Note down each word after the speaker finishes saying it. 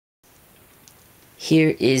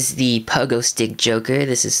Here is the Pogo Stick Joker.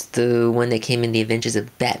 This is the one that came in the Adventures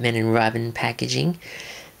of Batman and Robin packaging.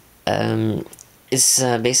 It's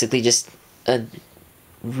basically just a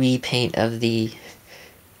repaint of the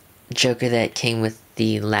Joker that came with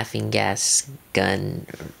the laughing gas gun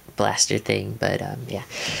blaster thing. But yeah,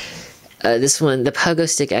 this one, the Pogo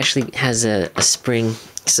Stick, actually has a spring,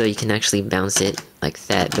 so you can actually bounce it like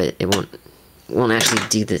that, but it won't actually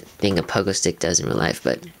do the thing a Pogo Stick does in real life.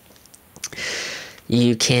 But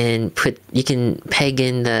you can peg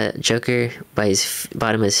in the Joker by his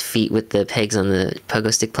bottom of his feet with the pegs on the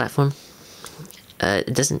Pogo Stick platform.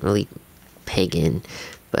 It doesn't really peg in,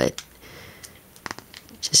 but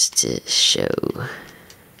just to show.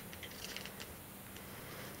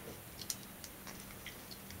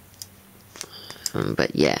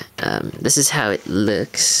 But yeah, this is how it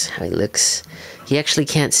looks. He actually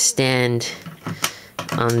can't stand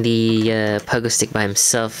on the Pogo Stick by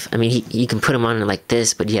himself. I mean, you can put him on it like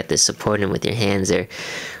this, but you have to support him with your hands, or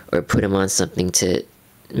put him on something to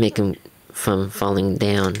make him from falling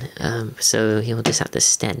down. So he'll just have to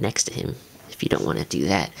stand next to him if you don't want to do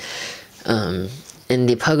that. And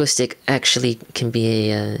the Pogo Stick actually can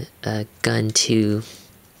be a gun too.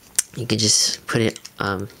 You can just put it,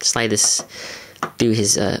 slide this through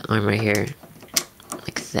his arm right here,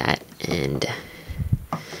 like that, and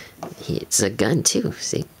it's a gun too,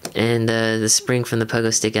 see? And the spring from the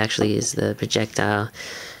Pogo Stick actually is the projectile,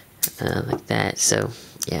 like that. So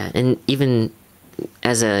yeah, and even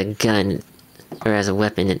as a gun or as a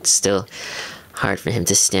weapon, it's still hard for him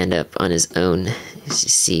to stand up on his own, as you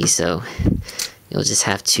see. So you'll just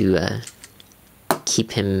have to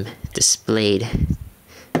keep him displayed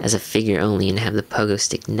as a figure only and have the Pogo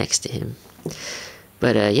Stick next to him.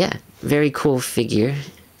 But yeah, very cool figure,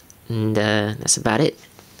 and that's about it.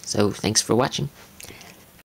 So thanks for watching.